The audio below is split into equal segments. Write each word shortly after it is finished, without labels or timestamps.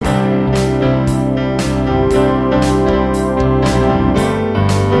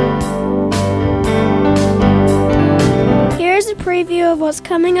what's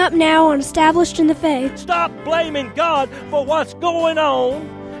coming up now on Established in the Faith. Stop blaming God for what's going on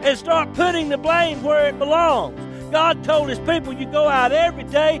and start putting the blame where it belongs. God told His people you go out every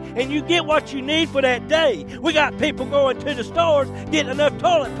day and you get what you need for that day. We got people going to the stores getting enough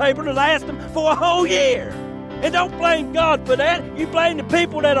toilet paper to last them for a whole year. And don't blame God for that. You blame the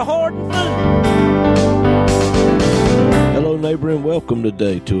people that are hoarding food. Hello, neighbor, and welcome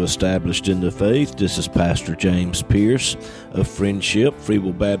today to Established in the Faith. This is Pastor James Pierce of Friendship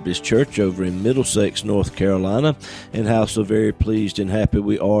Free-Will Baptist Church over in Middlesex, North Carolina, and how so very pleased and happy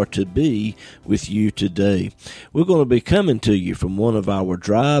we are to be with you today. We're going to be coming to you from one of our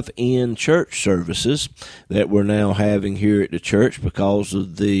drive-in church services that we're now having here at the church because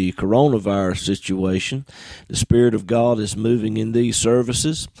of the coronavirus situation. The Spirit of God is moving in these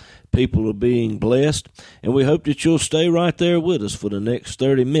services. People are being blessed, and we hope that you'll stay right there with us for the next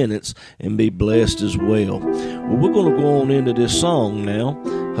 30 minutes and be blessed as well. Well, we're going to go on into this song now.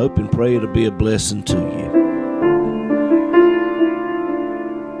 Hope and pray it'll be a blessing to you.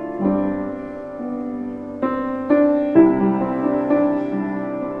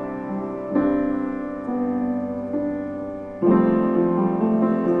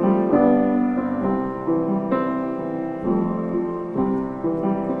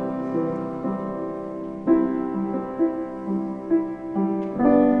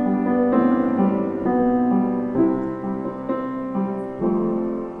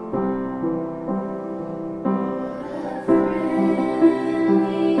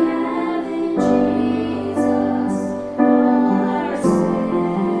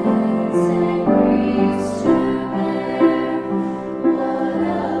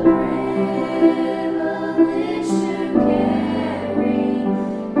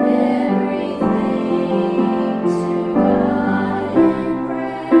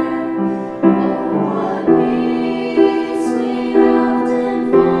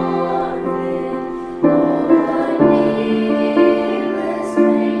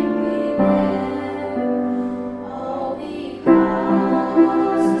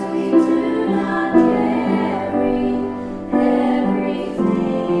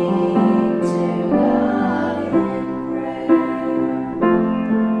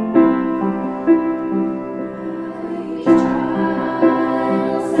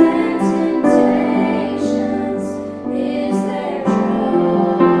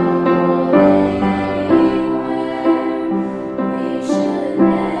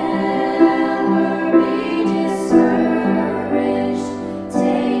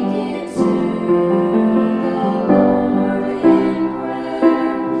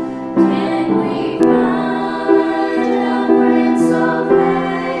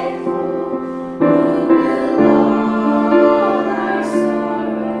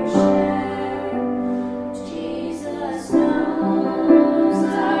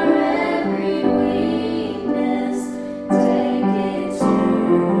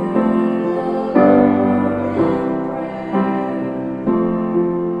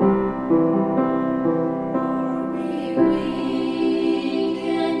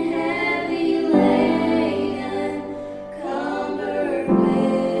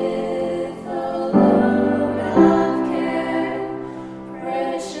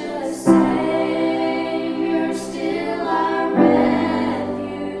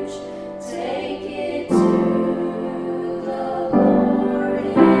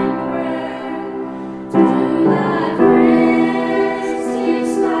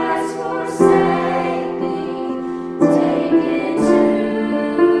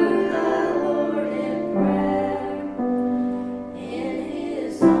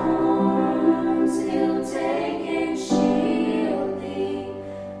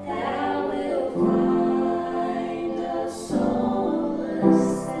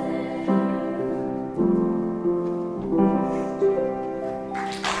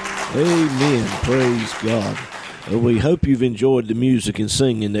 Amen. Praise God. We hope you've enjoyed the music and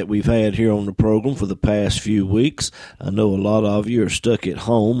singing that we've had here on the program for the past few weeks. I know a lot of you are stuck at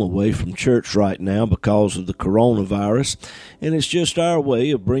home away from church right now because of the coronavirus, and it's just our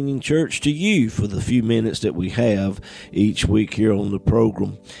way of bringing church to you for the few minutes that we have each week here on the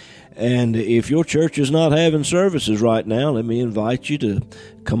program. And if your church is not having services right now, let me invite you to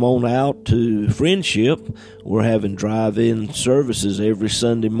come on out to Friendship. We're having drive-in services every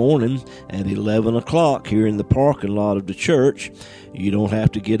Sunday morning at 11 o'clock here in the parking lot of the church. You don't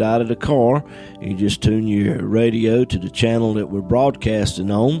have to get out of the car. You just tune your radio to the channel that we're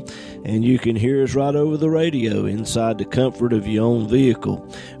broadcasting on, and you can hear us right over the radio inside the comfort of your own vehicle.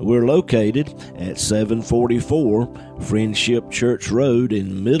 We're located at 744 Friendship Church Road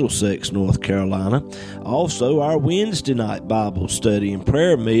in Middlesex, North Carolina. Also, our Wednesday night Bible study and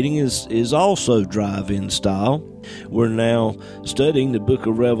prayer meeting is also drive-in style. We're now studying the book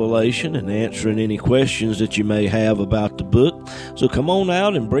of Revelation and answering any questions that you may have about the book. So come on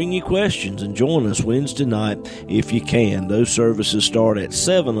out and bring your questions and join us Wednesday night if you can. Those services start at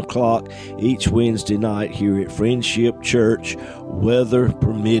 7 o'clock each Wednesday night here at Friendship Church, weather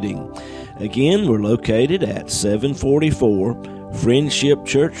permitting. Again, we're located at 744 Friendship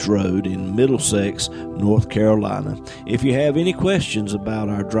Church Road in Middlesex, North Carolina. If you have any questions about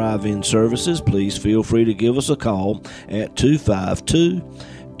our drive-in services, please feel free to give us a call at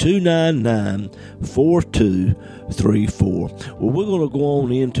 252-299-4234. Well, we're going to go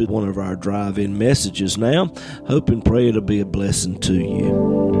on into one of our drive-in messages now. Hope and pray it'll be a blessing to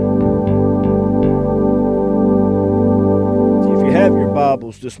you. If you have your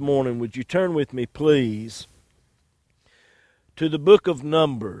Bibles this morning, would you turn with me, please, to the book of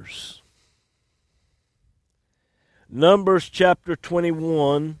Numbers. Numbers chapter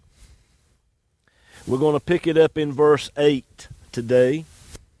 21. We're going to pick it up in verse 8 today.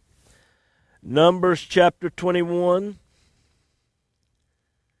 Numbers chapter 21,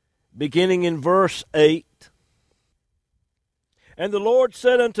 beginning in verse 8. And the Lord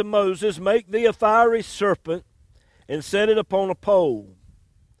said unto Moses, Make thee a fiery serpent, and set it upon a pole.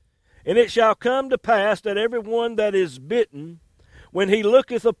 And it shall come to pass that every one that is bitten, when he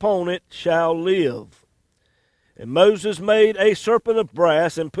looketh upon it, shall live. And Moses made a serpent of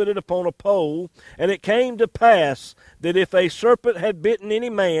brass, and put it upon a pole. And it came to pass that if a serpent had bitten any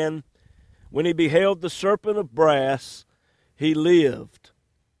man, when he beheld the serpent of brass, he lived.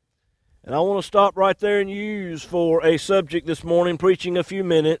 And I want to stop right there and use for a subject this morning, preaching a few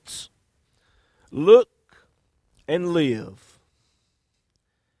minutes, look and live.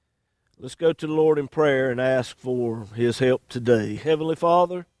 Let's go to the Lord in prayer and ask for His help today. Heavenly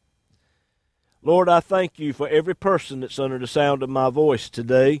Father, Lord, I thank You for every person that's under the sound of my voice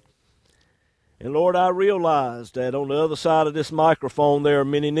today. And Lord, I realize that on the other side of this microphone there are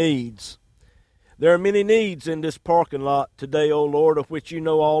many needs. There are many needs in this parking lot today, O Lord, of which You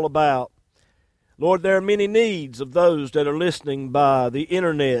know all about. Lord, there are many needs of those that are listening by the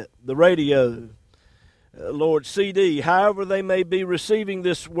internet, the radio, Lord, CD, however they may be receiving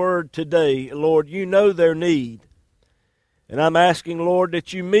this word today, Lord, You know their need. And I'm asking, Lord,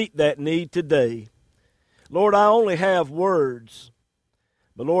 that You meet that need today. Lord, I only have words.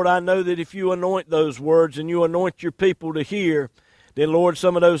 But Lord, I know that if You anoint those words and You anoint Your people to hear, then Lord,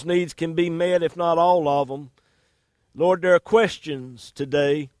 some of those needs can be met, if not all of them. Lord, there are questions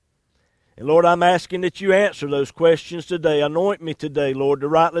today. And Lord, I'm asking that You answer those questions today. Anoint me today, Lord, to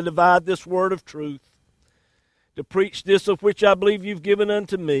rightly divide this word of truth, to preach this of which I believe You've given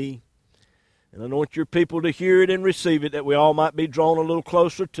unto me. And anoint Your people to hear it and receive it, that we all might be drawn a little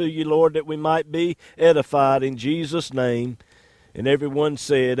closer to You, Lord, that we might be edified in Jesus' name. And everyone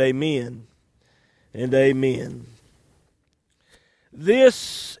said, Amen and amen.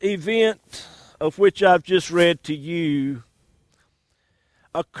 This event of which I've just read to you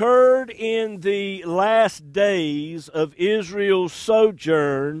occurred in the last days of Israel's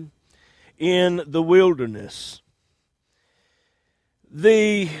sojourn in the wilderness.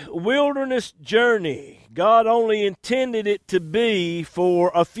 The wilderness journey, God only intended it to be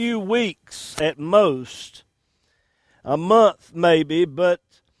for a few weeks at most, a month maybe, but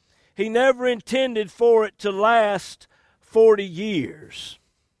He never intended for it to last 40 years.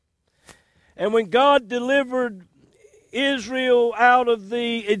 And when God delivered Israel out of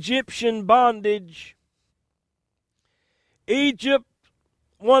the Egyptian bondage, Egypt,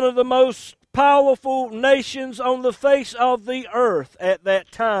 one of the most powerful nations on the face of the earth at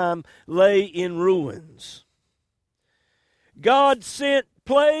that time, lay in ruins. God sent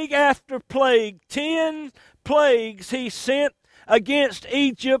plague after plague. 10 plagues He sent against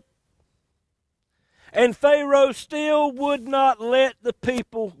Egypt, and Pharaoh still would not let the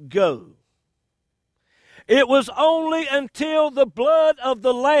people go. It was only until the blood of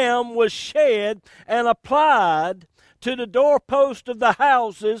the Lamb was shed and applied to the doorpost of the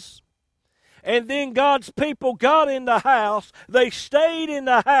houses, and then God's people got in the house, they stayed in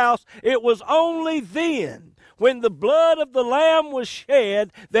the house. It was only then when the blood of the Lamb was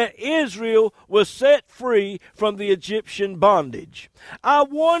shed, that Israel was set free from the Egyptian bondage. I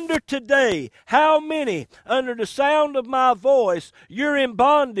wonder today how many, under the sound of my voice, you're in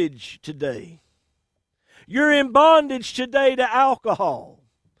bondage today. You're in bondage today to alcohol.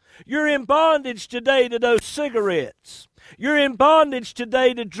 You're in bondage today to those cigarettes. You're in bondage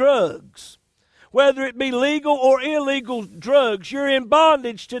today to drugs. Whether it be legal or illegal drugs, you're in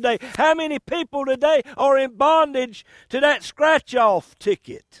bondage today. How many people today are in bondage to that scratch-off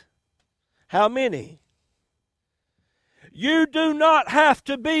ticket? How many? You do not have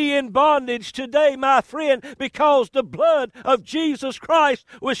to be in bondage today, my friend, because the blood of Jesus Christ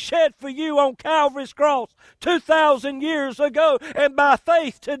was shed for you on Calvary's cross 2,000 years ago. And by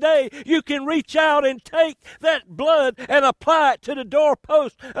faith today, you can reach out and take that blood and apply it to the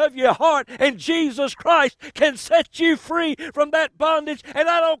doorpost of your heart. And Jesus Christ can set you free from that bondage, and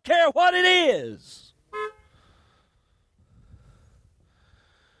I don't care what it is.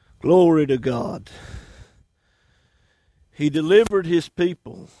 Glory to God. He delivered his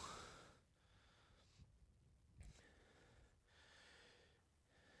people.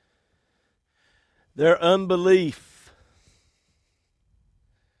 Their unbelief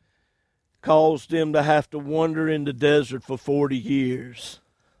caused them to have to wander in the desert for 40 years.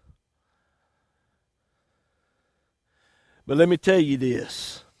 But let me tell you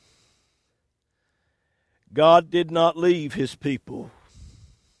this. God did not leave his people.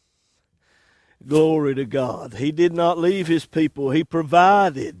 Glory to God. He did not leave his people. He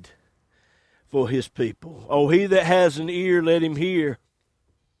provided for his people. Oh, he that has an ear, let him hear.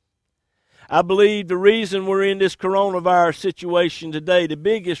 I believe the reason we're in this coronavirus situation today, the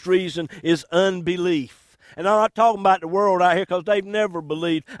biggest reason is unbelief. And I'm not talking about the world out here because they've never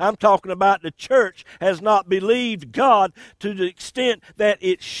believed. I'm talking about the church has not believed God to the extent that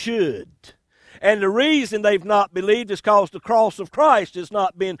it should. And the reason they've not believed is because the cross of Christ has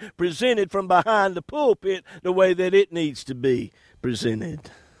not been presented from behind the pulpit the way that it needs to be presented.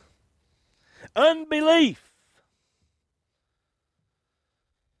 Unbelief.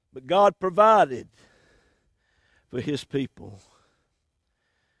 But God provided for his people.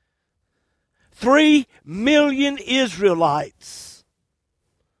 3 million Israelites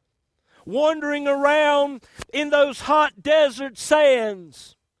wandering around in those hot desert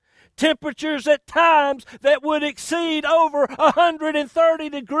sands. Temperatures at times that would exceed over 130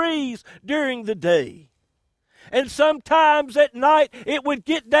 degrees during the day. And sometimes at night it would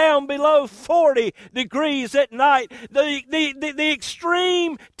get down below 40 degrees at night. The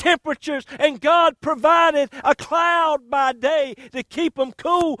extreme temperatures, and God provided a cloud by day to keep them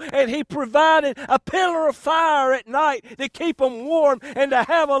cool, and he provided a pillar of fire at night to keep them warm and to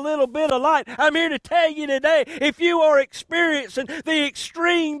have a little bit of light. I'm here to tell you today, if you are experiencing the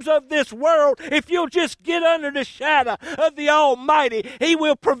extremes of this world, if you'll just get under the shadow of the Almighty, he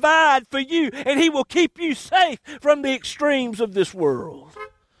will provide for you and he will keep you safe from the extremes of this world.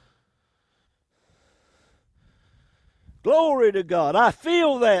 Glory to God. I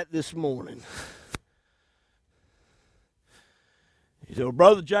feel that this morning. You say, well,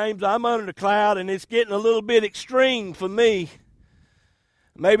 Brother James, I'm under the cloud and it's getting a little bit extreme for me.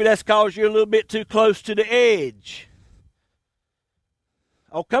 Maybe that's because you're a little bit too close to the edge.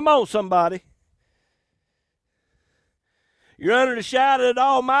 Oh, come on, somebody. You're under the shadow of the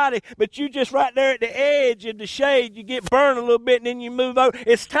Almighty, but you just right there at the edge of the shade, you get burned a little bit and then you move over.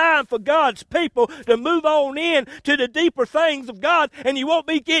 It's time for God's people to move on in to the deeper things of God, and you won't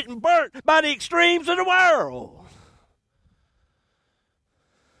be getting burnt by the extremes of the world.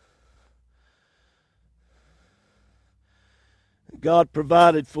 God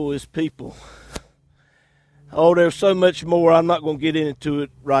provided for his people. Oh, there's so much more. I'm not going to get into it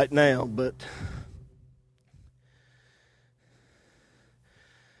right now, but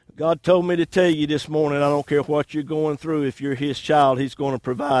God told me to tell you this morning, I don't care what you're going through, if you're his child, he's going to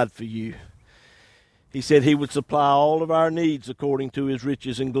provide for you. He said he would supply all of our needs according to his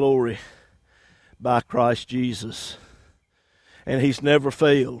riches and glory by Christ Jesus. And he's never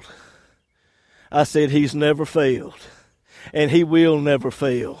failed. I said he's never failed. And he will never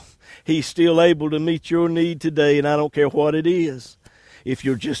fail. He's still able to meet your need today, and I don't care what it is, if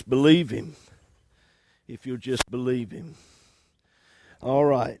you'll just believe him. If you'll just believe him. All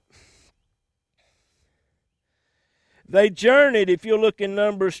right. They journeyed, if you look in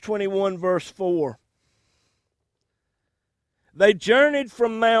Numbers 21, verse 4. They journeyed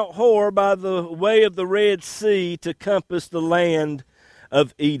from Mount Hor by the way of the Red Sea to compass the land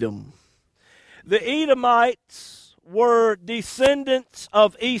of Edom. The Edomites were descendants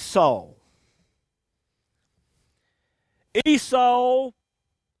of Esau. Esau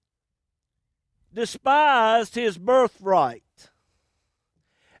despised his birthright.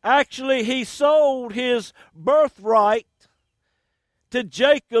 Actually, he sold his birthright to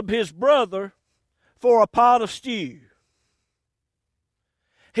Jacob, his brother, for a pot of stew.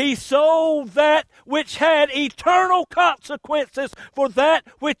 He sold that which had eternal consequences for that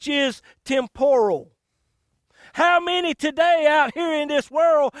which is temporal. How many today out here in this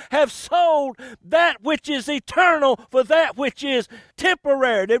world have sold that which is eternal for that which is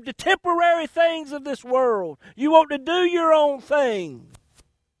temporary? They're the temporary things of this world. You want to do your own thing.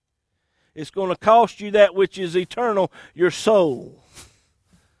 It's going to cost you that which is eternal, your soul.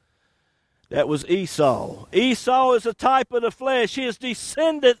 That was Esau. Esau is a type of the flesh. His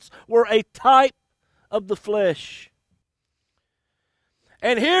descendants were a type of the flesh.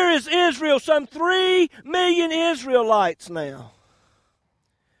 And here is Israel, some 3 million Israelites now.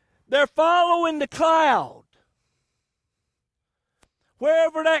 They're following the cloud.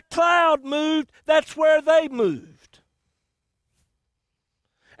 Wherever that cloud moved, that's where they moved.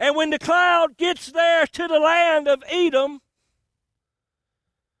 And when the cloud gets there to the land of Edom,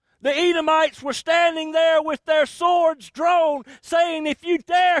 the Edomites were standing there with their swords drawn, saying, if you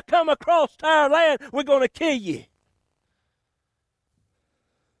dare come across our land, we're going to kill you.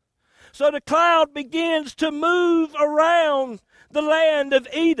 So the cloud begins to move around the land of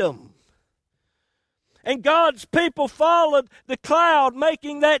Edom. And God's people followed the cloud,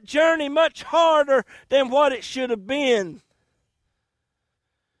 making that journey much harder than what it should have been.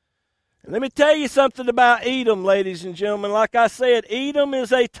 And let me tell you something about Edom, ladies and gentlemen. Like I said, Edom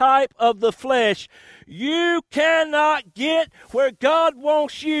is a type of the flesh. You cannot get where God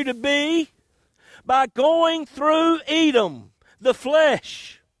wants you to be by going through Edom, the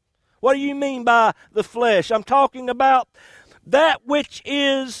flesh. What do you mean by the flesh? I'm talking about that which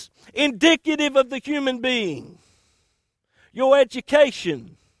is indicative of the human being. Your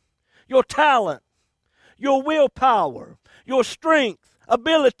education, your talent, your willpower, your strength,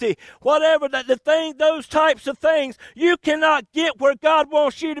 ability, whatever, those types of things, you cannot get where God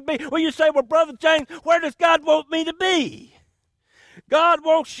wants you to be. Well, you say, well, Brother James, where does God want me to be? God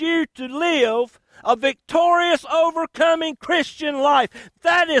wants you to live a victorious, overcoming Christian life.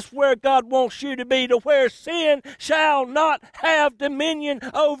 That is where God wants you to be, to where sin shall not have dominion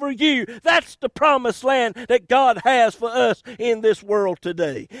over you. That's the promised land that God has for us in this world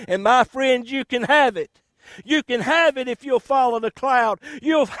today. And my friends, you can have it. You can have it if you'll follow the cloud.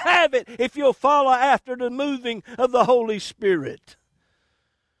 You'll have it if you'll follow after the moving of the Holy Spirit.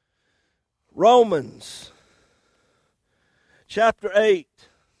 Romans chapter 8.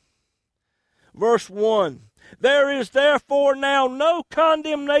 Verse 1, there is therefore now no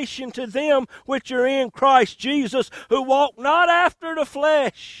condemnation to them which are in Christ Jesus, who walk not after the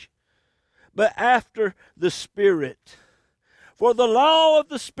flesh, but after the Spirit. For the law of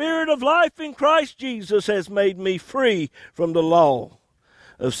the Spirit of life in Christ Jesus has made me free from the law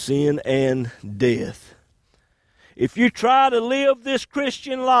of sin and death. If you try to live this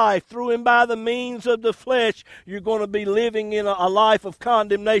Christian life through and by the means of the flesh, you're going to be living in a life of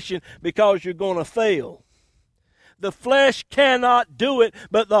condemnation because you're going to fail. The flesh cannot do it,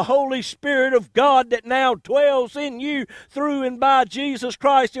 but the Holy Spirit of God that now dwells in you through and by Jesus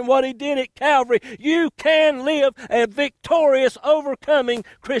Christ and what He did at Calvary, you can live a victorious, overcoming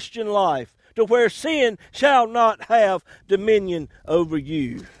Christian life to where sin shall not have dominion over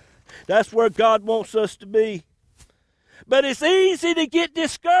you. That's where God wants us to be. But it's easy to get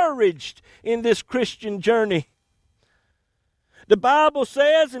discouraged in this Christian journey. The Bible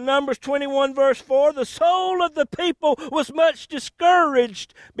says in Numbers 21 verse 4, the soul of the people was much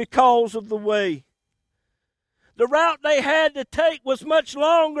discouraged because of the way. The route they had to take was much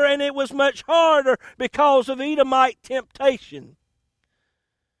longer and it was much harder because of Edomite temptation.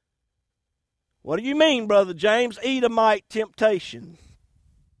 What do you mean, Brother James? Edomite temptation.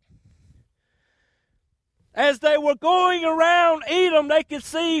 As they were going around Edom, they could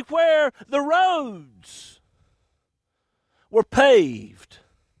see where the roads were paved.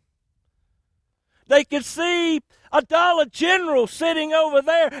 They could see a Dollar General sitting over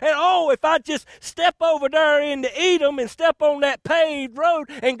there. And if I just step over there into Edom and step on that paved road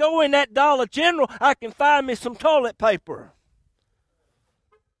and go in that Dollar General, I can find me some toilet paper.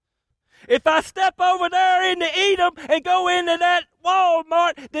 If I step over there into Edom and go into that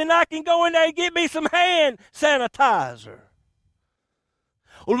Walmart, then I can go in there and get me some hand sanitizer.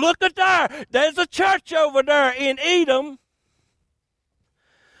 Well, look at there. There's a church over there in Edom.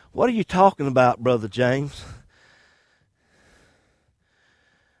 What are you talking about, Brother James?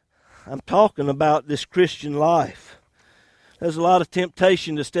 I'm talking about this Christian life. There's a lot of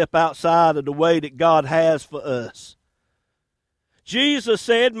temptation to step outside of the way that God has for us. Jesus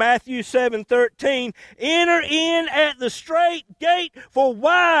said, Matthew 7:13, enter in at the strait gate, for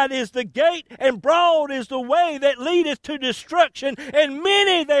wide is the gate, and broad is the way that leadeth to destruction, and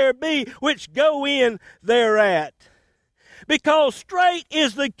many there be which go in thereat. Because strait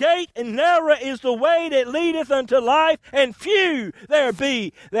is the gate, and narrow is the way that leadeth unto life, and few there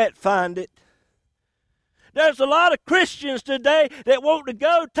be that find it. There's a lot of Christians today that want to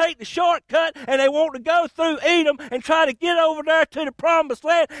go take the shortcut, and they want to go through Edom and try to get over there to the promised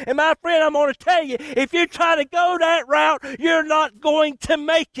land. And my friend, I'm going to tell you, if you try to go that route, you're not going to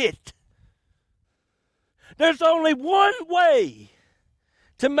make it. There's only one way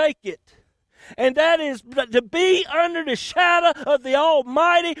to make it, and that is to be under the shadow of the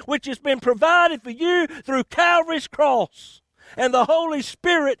Almighty, which has been provided for you through Calvary's cross, and the Holy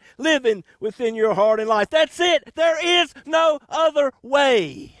Spirit living within your heart and life. That's it. There is no other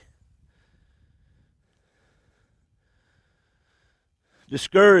way.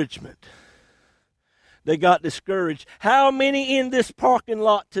 Discouragement. They got discouraged. How many in this parking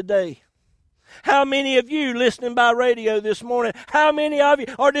lot today? How many of you listening by radio this morning, how many of you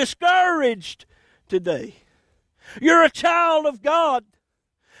are discouraged today? You're a child of God,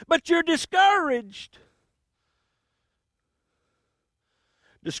 but you're discouraged.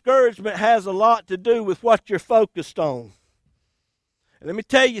 Discouragement has a lot to do with what you're focused on. And let me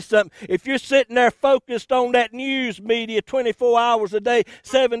tell you something. If you're sitting there focused on that news media 24 hours a day,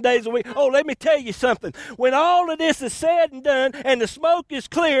 7 days a week, let me tell you something. When all of this is said and done, and the smoke is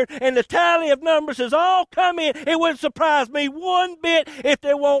cleared, and the tally of numbers has all come in, it wouldn't surprise me one bit if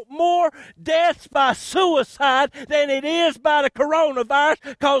there weren't more deaths by suicide than it is by the coronavirus,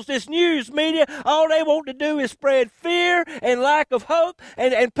 because this news media, all they want to do is spread fear and lack of hope,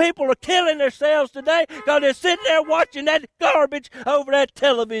 and people are killing themselves today because they're sitting there watching that garbage over that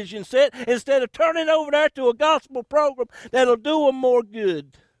television set instead of turning over there to a gospel program that'll do them more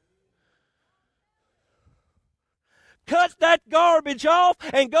good. Cut that garbage off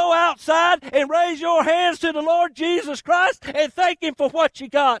and go outside and raise your hands to the Lord Jesus Christ and thank Him for what you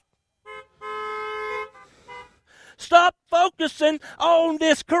got. Stop focusing on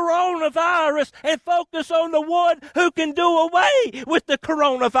this coronavirus and focus on the one who can do away with the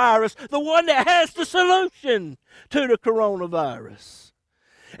coronavirus, the one that has the solution to the coronavirus.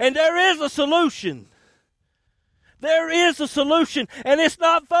 And there is a solution. There is a solution, and it's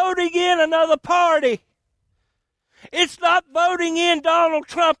not voting in another party. It's not voting in Donald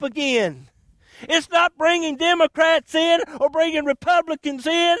Trump again. It's not bringing Democrats in or bringing Republicans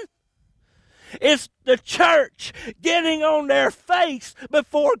in. It's the church getting on their face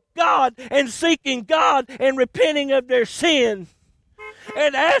before God and seeking God and repenting of their sin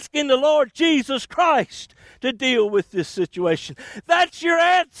and asking the Lord Jesus Christ to deal with this situation. That's your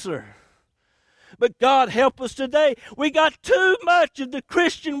answer. But God help us today. We got too much of the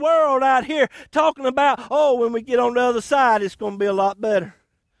Christian world out here talking about, when we get on the other side, it's going to be a lot better.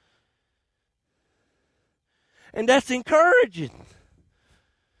 And that's encouraging.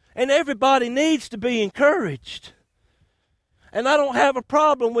 And everybody needs to be encouraged. And I don't have a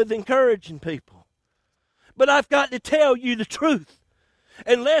problem with encouraging people. But I've got to tell you the truth.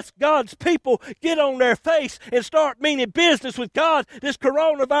 Unless God's people get on their face and start meaning business with God, this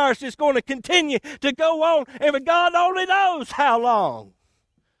coronavirus is going to continue to go on, and God only knows how long.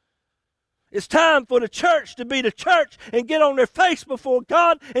 It's time for the church to be the church and get on their face before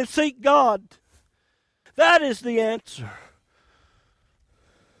God and seek God. That is the answer.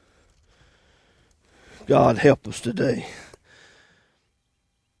 God help us today.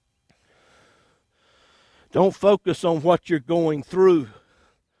 Don't focus on what you're going through.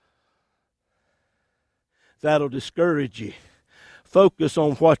 That'll discourage you. Focus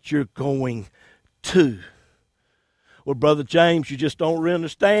on what you're going to. Well, Brother James, you just don't really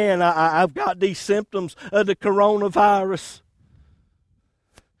understand. I've got these symptoms of the coronavirus.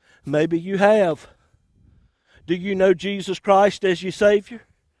 Maybe you have. Do you know Jesus Christ as your Savior?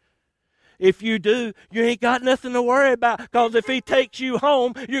 If you do, you ain't got nothing to worry about, because if He takes you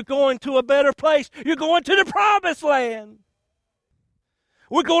home, you're going to a better place. You're going to the promised land.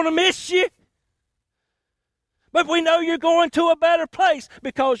 We're going to miss you. But we know you're going to a better place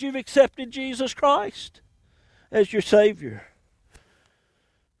because you've accepted Jesus Christ as your Savior.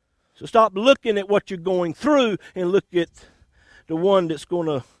 So stop looking at what you're going through and look at the one that's going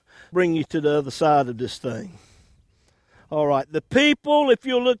to bring you to the other side of this thing. All right, the people, if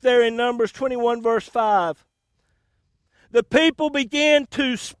you'll look there in Numbers 21, verse 5, the people began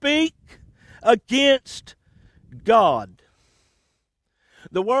to speak against God.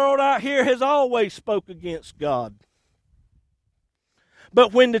 The world out here has always spoke against God.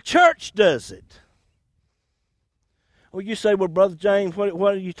 But when the church does it, Well, you say, well, Brother James,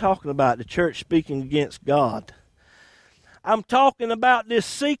 what are you talking about? The church speaking against God. I'm talking about this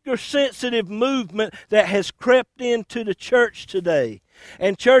seeker-sensitive movement that has crept into the church today.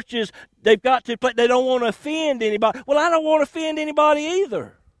 And churches, they've got to play, they don't want to offend anybody. Well, I don't want to offend anybody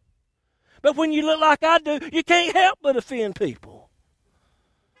either. But when you look like I do, you can't help but offend people.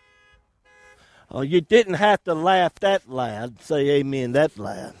 Oh, you didn't have to laugh that loud, say amen that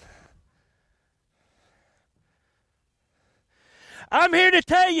loud. I'm here to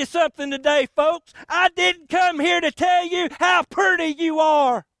tell you something today, folks. I didn't come here to tell you how pretty you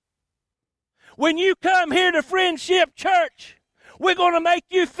are. When you come here to Friendship Church, we're going to make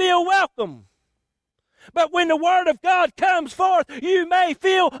you feel welcome. But when the Word of God comes forth, you may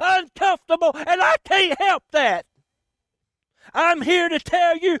feel uncomfortable, and I can't help that. I'm here to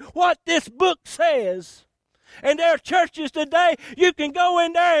tell you what this book says. And there are churches today, you can go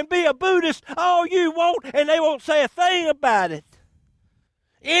in there and be a Buddhist all you want, and they won't say a thing about it.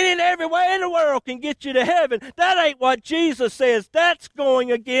 Any and every way in the world can get you to heaven. That ain't what Jesus says. That's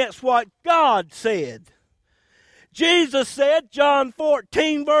going against what God said. Jesus said, John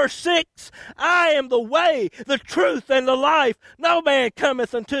 14, verse 6, I am the way, the truth, and the life. No man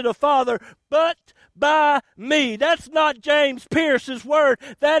cometh unto the Father but by me. That's not James Pierce's word.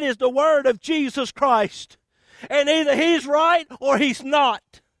 That is the word of Jesus Christ. And either he's right or he's not.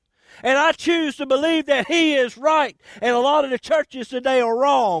 And I choose to believe that he is right. And a lot of the churches today are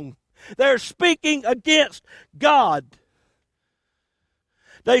wrong. They're speaking against God.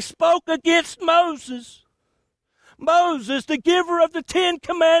 They spoke against Moses. Moses, the giver of the 10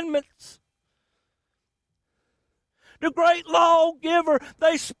 Commandments. The great lawgiver,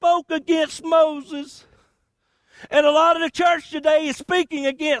 they spoke against Moses. And a lot of the church today is speaking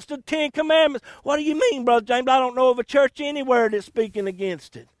against the 10 Commandments. What do you mean, Brother James? I don't know of a church anywhere that's speaking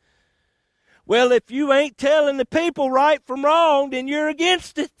against it. Well, if you ain't telling the people right from wrong, then you're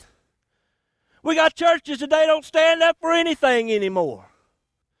against it. We got churches today don't stand up for anything anymore.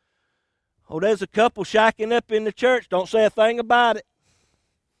 Oh, there's a couple shacking up in the church. Don't say a thing about it.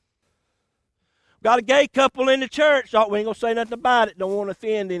 Got a gay couple in the church. Oh, we ain't going to say nothing about it. Don't want to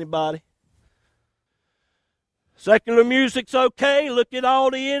offend anybody. Secular music's okay. Look at all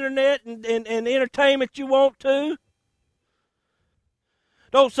the internet and entertainment you want to.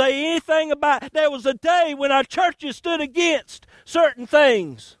 Don't say anything about it. There was a day when our churches stood against certain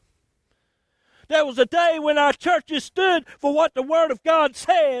things. There was a day when our churches stood for what the Word of God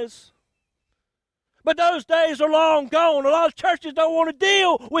says. But those days are long gone. A lot of churches don't want to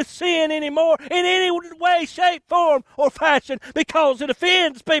deal with sin anymore in any way, shape, form, or fashion because it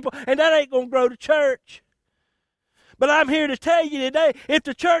offends people, and that ain't going to grow the church. But I'm here to tell you today, if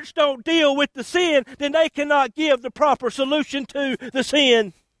the church don't deal with the sin, then they cannot give the proper solution to the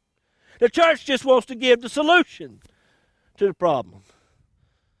sin. The church just wants to give the solution to the problem.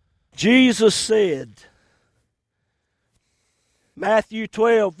 Jesus said, Matthew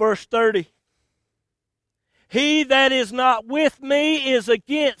 12, verse 30, He that is not with me is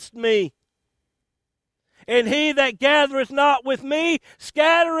against me, and he that gathereth not with me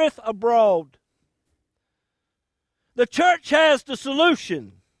scattereth abroad. The church has the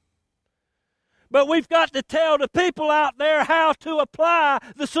solution. But we've got to tell the people out there how to apply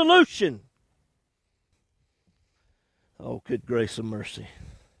the solution. Oh, good grace and mercy.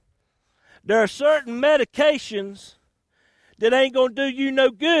 There are certain medications that ain't going to do you no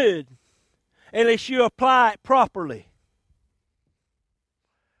good unless you apply it properly.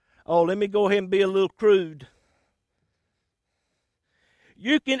 Oh, let me go ahead and be a little crude.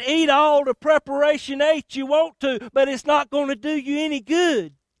 You can eat all the preparation H you want to, but it's not going to do you any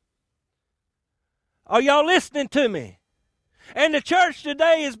good. Are y'all listening to me? And the church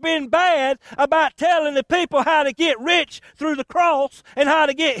today has been bad about telling the people how to get rich through the cross and how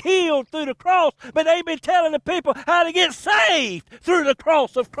to get healed through the cross, but they've been telling the people how to get saved through the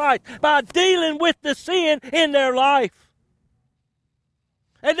cross of Christ by dealing with the sin in their life.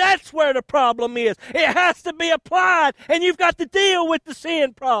 And that's where the problem is. It has to be applied, and you've got to deal with the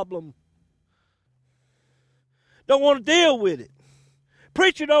sin problem. Don't want to deal with it.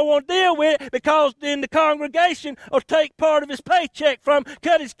 Preacher don't want to deal with it because then the congregation will take part of his paycheck from him,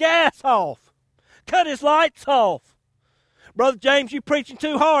 cut his gas off, cut his lights off. Brother James, you preaching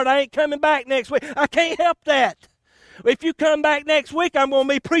too hard. I ain't coming back next week. I can't help that. If you come back next week, I'm going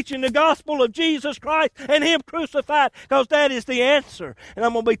to be preaching the gospel of Jesus Christ and Him crucified, because that is the answer. And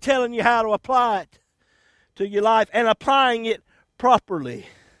I'm going to be telling you how to apply it to your life and applying it properly.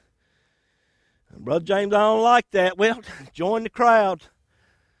 Brother James, I don't like that. Well, join the crowd.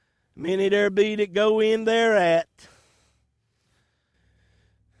 Many there be that go in thereat.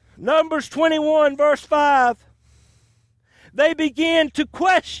 Numbers 21, verse 5. they began to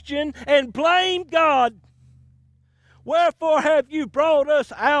question and blame God. Wherefore have you brought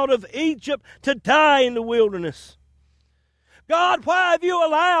us out of Egypt to die in the wilderness? God, why have you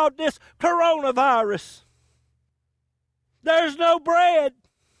allowed this coronavirus? There's no bread.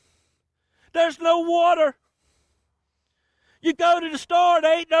 There's no water. You go to the store,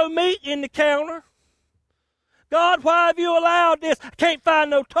 there ain't no meat in the counter. God, why have you allowed this? Can't find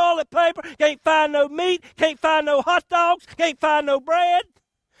no toilet paper, can't find no meat, can't find no hot dogs, can't find no bread,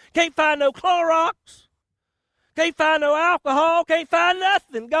 can't find no Clorox, can't find no alcohol, can't find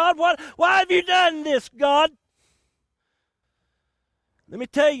nothing. God, why have you done this, God? Let me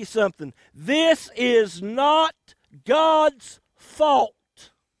tell you something. This is not God's fault.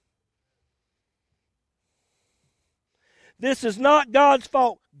 This is not God's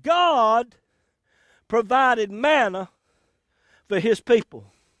fault. God provided manna for His people.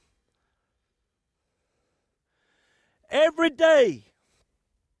 Every day,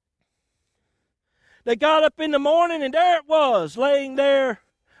 they got up in the morning and there it was, laying there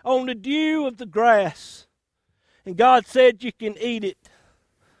on the dew of the grass. And God said, you can eat it.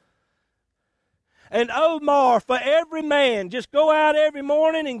 An Omar for every man. Just go out every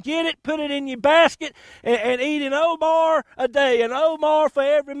morning and get it, put it in your basket, and eat an Omar a day. An Omar for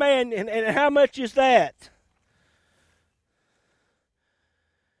every man. And how much is that?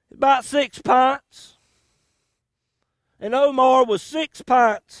 About 6 pints. An Omar was 6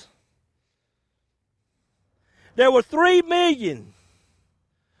 pints. There were 3 million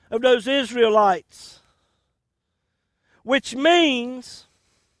of those Israelites, which means,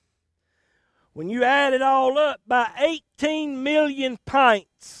 when you add it all up, by 18 million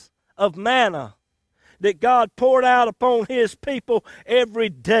pints of manna that God poured out upon His people every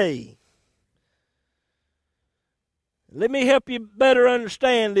day. Let me help you better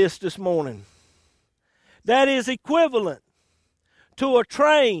understand this morning. That is equivalent to a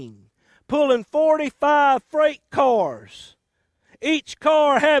train pulling 45 freight cars, each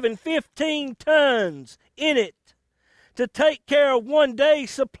car having 15 tons in it, to take care of one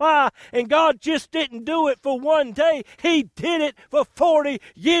day's supply. And God just didn't do it for one day. He did it for 40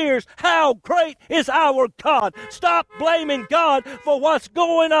 years. How great is our God? Stop blaming God for what's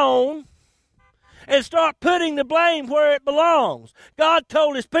going on and start putting the blame where it belongs. God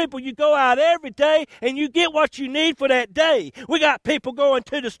told His people, you go out every day and you get what you need for that day. We got people going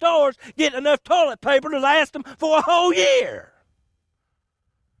to the stores getting enough toilet paper to last them for a whole year.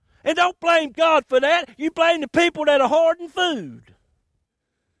 And don't blame God for that. You blame the people that are hoarding food.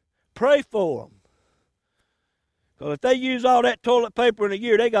 Pray for them. Because if they use all that toilet paper in a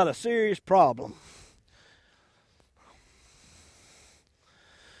year, they got a serious problem.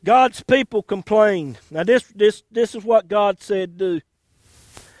 God's people complained. Now this is what God said do.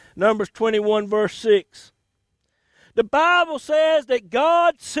 Numbers 21 verse 6. The Bible says that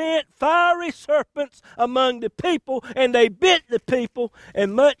God sent fiery serpents among the people, and they bit the people,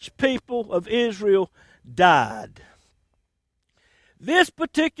 and much people of Israel died. This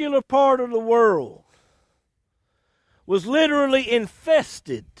particular part of the world was literally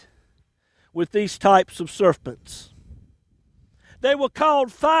infested with these types of serpents. They were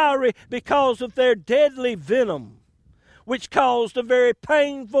called fiery because of their deadly venom, which caused a very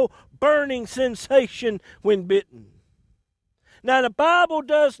painful burning sensation when bitten. Now, the Bible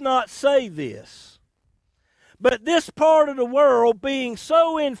does not say this, but this part of the world being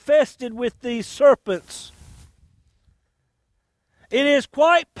so infested with these serpents, it is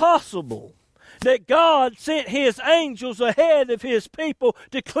quite possible that God sent His angels ahead of His people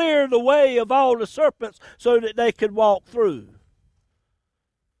to clear the way of all the serpents so that they could walk through.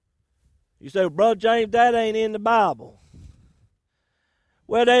 You say, well, Brother James, that ain't in the Bible.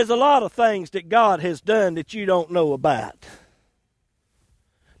 Well, there's a lot of things that God has done that you don't know about.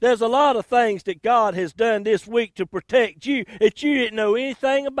 There's a lot of things that God has done this week to protect you that you didn't know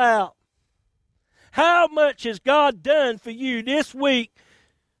anything about. How much has God done for you this week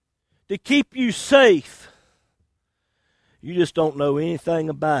to keep you safe? You just don't know anything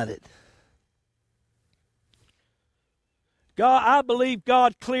about it. God, I believe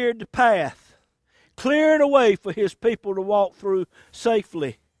God cleared the path, cleared a way for His people to walk through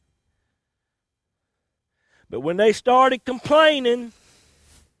safely. But when they started complaining,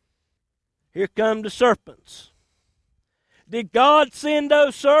 here come the serpents. Did God send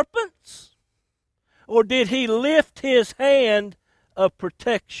those serpents? Or did He lift His hand of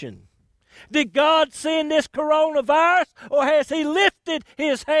protection? Did God send this coronavirus? Or has He lifted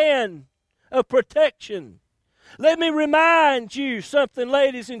His hand of protection? Let me remind you something,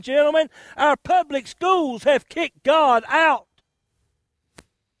 ladies and gentlemen. Our public schools have kicked God out.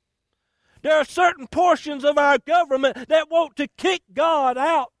 There are certain portions of our government that want to kick God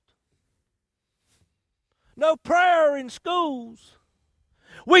out. No prayer in schools.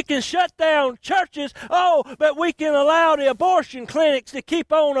 We can shut down churches, but we can allow the abortion clinics to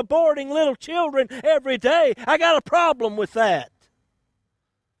keep on aborting little children every day. I got a problem with that.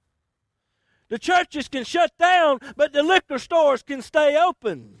 The churches can shut down, but the liquor stores can stay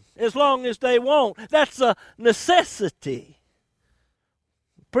open as long as they want. That's a necessity.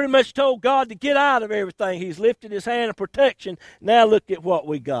 Pretty much told God to get out of everything. He's lifted his hand of protection. Now look at what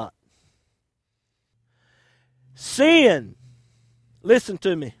we got. Sin. Listen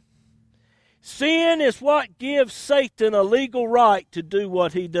to me. Sin is what gives Satan a legal right to do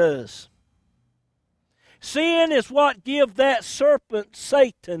what he does. Sin is what gives that serpent,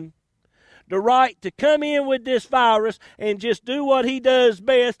 Satan, the right to come in with this virus and just do what he does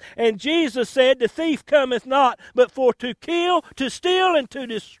best. And Jesus said, the thief cometh not, but for to kill, to steal, and to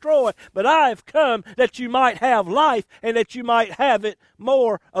destroy. But I have come that you might have life, and that you might have it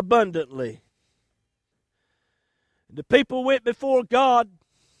more abundantly. The people went before God.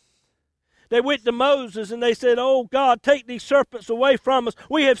 They went to Moses and they said, oh God, take these serpents away from us.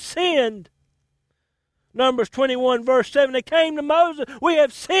 We have sinned. Numbers 21 verse 7, they came to Moses. We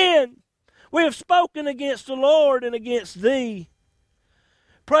have sinned. We have spoken against the Lord and against thee.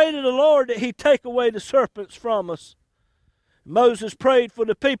 Pray to the Lord that he take away the serpents from us. Moses prayed for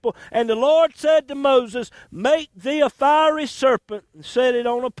the people, and the Lord said to Moses, make thee a fiery serpent and set it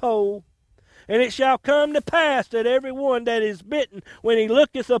on a pole. And it shall come to pass that every one that is bitten, when he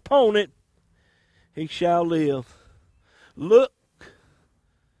looketh upon it, he shall live. Look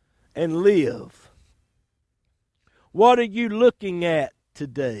and live. What are you looking at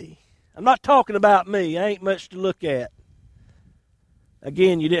today? I'm not talking about me. I ain't much to look at.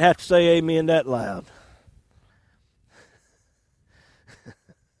 Again, you didn't have to say amen that loud.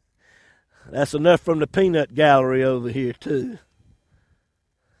 That's enough from the peanut gallery over here, too.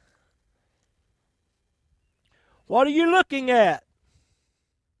 What are you looking at?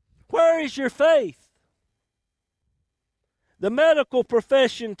 Where is your faith? The medical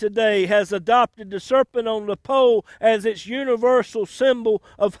profession today has adopted the serpent on the pole as its universal symbol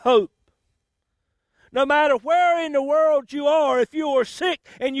of hope. No matter where in the world you are, if you are sick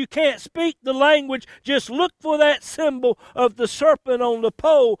and you can't speak the language, just look for that symbol of the serpent on the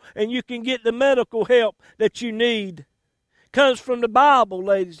pole and you can get the medical help that you need. It comes from the Bible,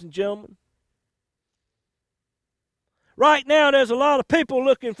 ladies and gentlemen. Right now, there's a lot of people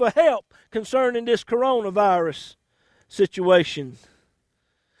looking for help concerning this coronavirus situation.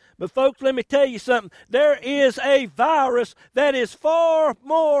 But folks, let me tell you something. There is a virus that is far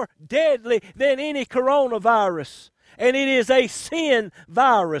more deadly than any coronavirus. And it is a sin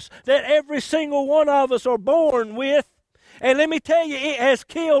virus that every single one of us are born with. And let me tell you, it has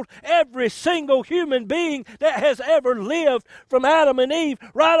killed every single human being that has ever lived, from Adam and Eve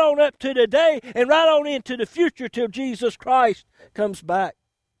right on up to today and right on into the future till Jesus Christ comes back.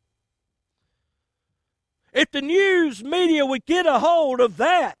 If the news media would get a hold of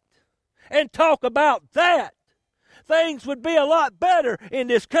that and talk about that, things would be a lot better in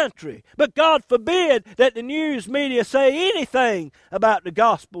this country. But God forbid that the news media say anything about the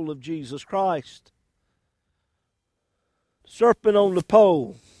gospel of Jesus Christ. Serpent on the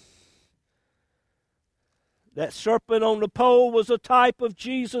pole. That serpent on the pole was a type of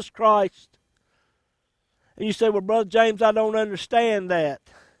Jesus Christ. And you say, well, Brother James, I don't understand that.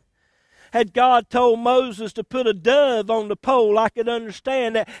 Had God told Moses to put a dove on the pole, I could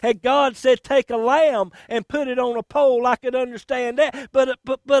understand that. Had God said take a lamb and put it on a pole, I could understand that.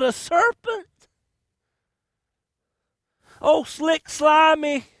 But a serpent? Oh, slick,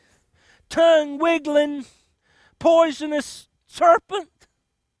 slimy, tongue-wiggling, poisonous serpent?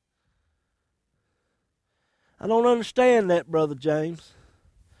 I don't understand that, Brother James.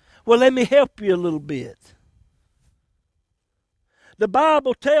 Well, let me help you a little bit. The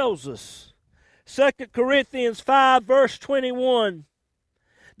Bible tells us, 2 Corinthians 5, verse 21,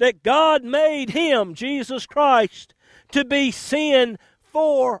 that God made him, Jesus Christ, to be sin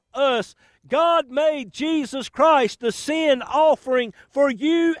for us. God made Jesus Christ the sin offering for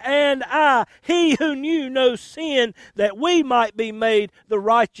you and I. He who knew no sin, that we might be made the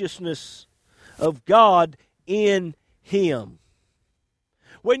righteousness of God in him.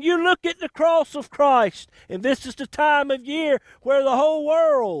 When you look at the cross of Christ, and this is the time of year where the whole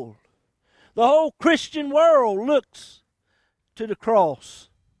world, the whole Christian world looks to the cross.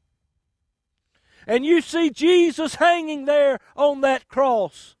 And you see Jesus hanging there on that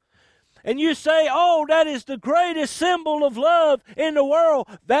cross. And you say, oh, that is the greatest symbol of love in the world.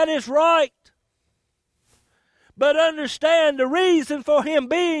 That is right. But understand the reason for him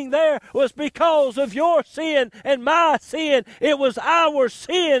being there was because of your sin and my sin. It was our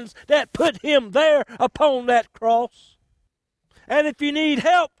sins that put him there upon that cross. And if you need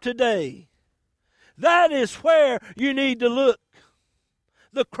help today, that is where you need to look.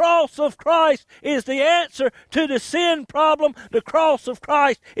 The cross of Christ is the answer to the sin problem. The cross of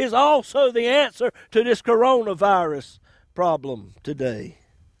Christ is also the answer to this coronavirus problem today.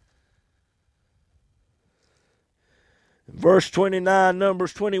 Verse 29,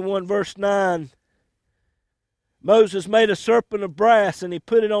 Numbers 21, verse 9. Moses made a serpent of brass, and he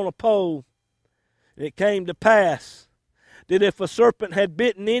put it on a pole. And it came to pass that if a serpent had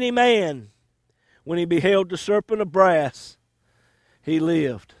bitten any man, when he beheld the serpent of brass, he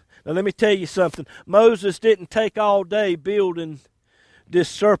lived. Now let me tell you something. Moses didn't take all day building this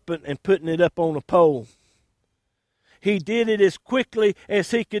serpent and putting it up on a pole. He did it as quickly as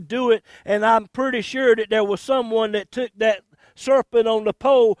he could do it, and I'm pretty sure that there was someone that took that serpent on the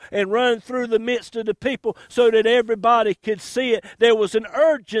pole and run through the midst of the people so that everybody could see it. There was an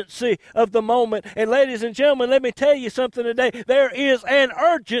urgency of the moment. And ladies and gentlemen, let me tell you something today. There is an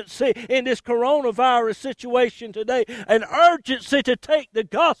urgency in this coronavirus situation today. An urgency to take the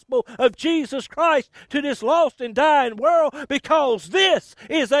gospel of Jesus Christ to this lost and dying world, because this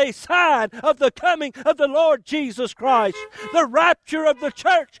is a sign of the coming of the Lord Jesus Christ. The rapture of the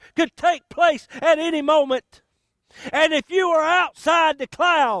church could take place at any moment. And if you are outside the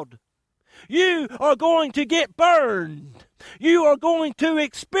cloud, you are going to get burned. You are going to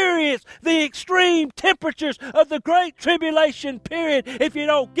experience the extreme temperatures of the Great Tribulation period if you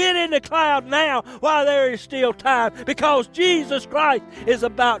don't get in the cloud now while there is still time, because Jesus Christ is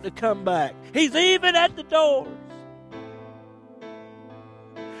about to come back. He's even at the doors.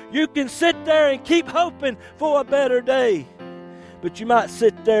 You can sit there and keep hoping for a better day, but you might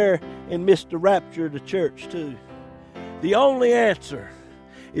sit there and miss the rapture of the church too. The only answer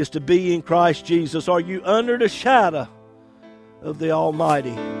is to be in Christ Jesus. Are you under the shadow of the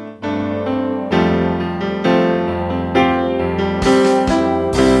Almighty?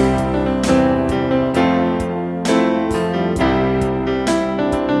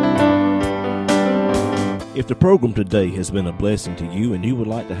 If the program today has been a blessing to you and you would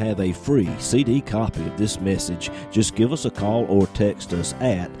like to have a free CD copy of this message, just give us a call or text us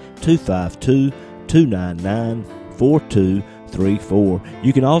at 252-299-4234.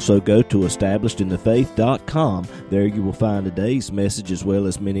 You can also go to establishedinthefaith.com. There you will find today's message as well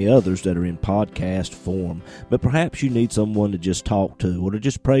as many others that are in podcast form. But perhaps you need someone to just talk to or to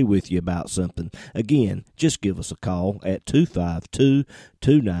just pray with you about something. Again, just give us a call at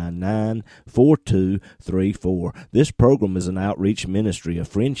 252-299-4234. This program is an outreach ministry of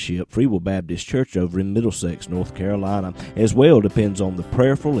Friendship Free Will Baptist Church over in Middlesex, North Carolina. As well depends on the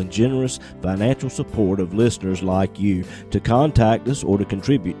prayerful and generous financial support of listeners like you. To contact us or to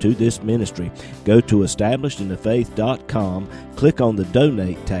contribute to this ministry, go to establishedinthefaith.com, click on the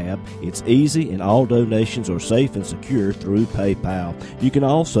Donate tab. It's easy and all donations are safe and secure through PayPal. You can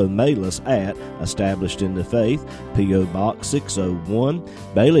also mail us at Established in the Faith, P.O. Box 601,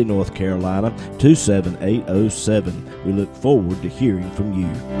 Bailey, North Carolina 27807. We look forward to hearing from you.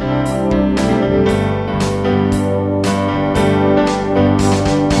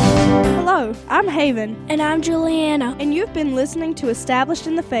 I'm Haven. And I'm Juliana. And you've been listening to Established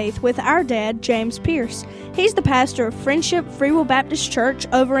in the Faith with our dad, James Pierce. He's the pastor of Friendship Free Will Baptist Church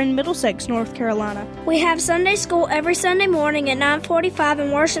over in Middlesex, North Carolina. We have Sunday school every Sunday morning at 9:45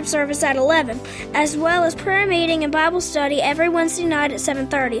 and worship service at 11, as well as prayer meeting and Bible study every Wednesday night at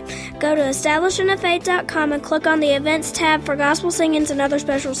 7:30. Go to establishedinthefaith.com and click on the events tab for gospel singings and other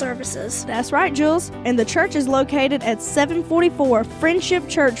special services. That's right, Jules. And the church is located at 744 Friendship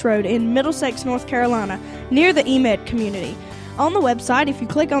Church Road in Middlesex, North Carolina, near the EMED community. On the website, if you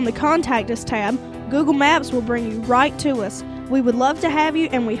click on the Contact Us tab, Google Maps will bring you right to us. We would love to have you,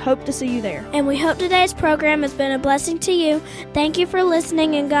 and we hope to see you there. And we hope today's program has been a blessing to you. Thank you for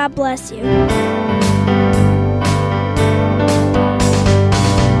listening, and God bless you.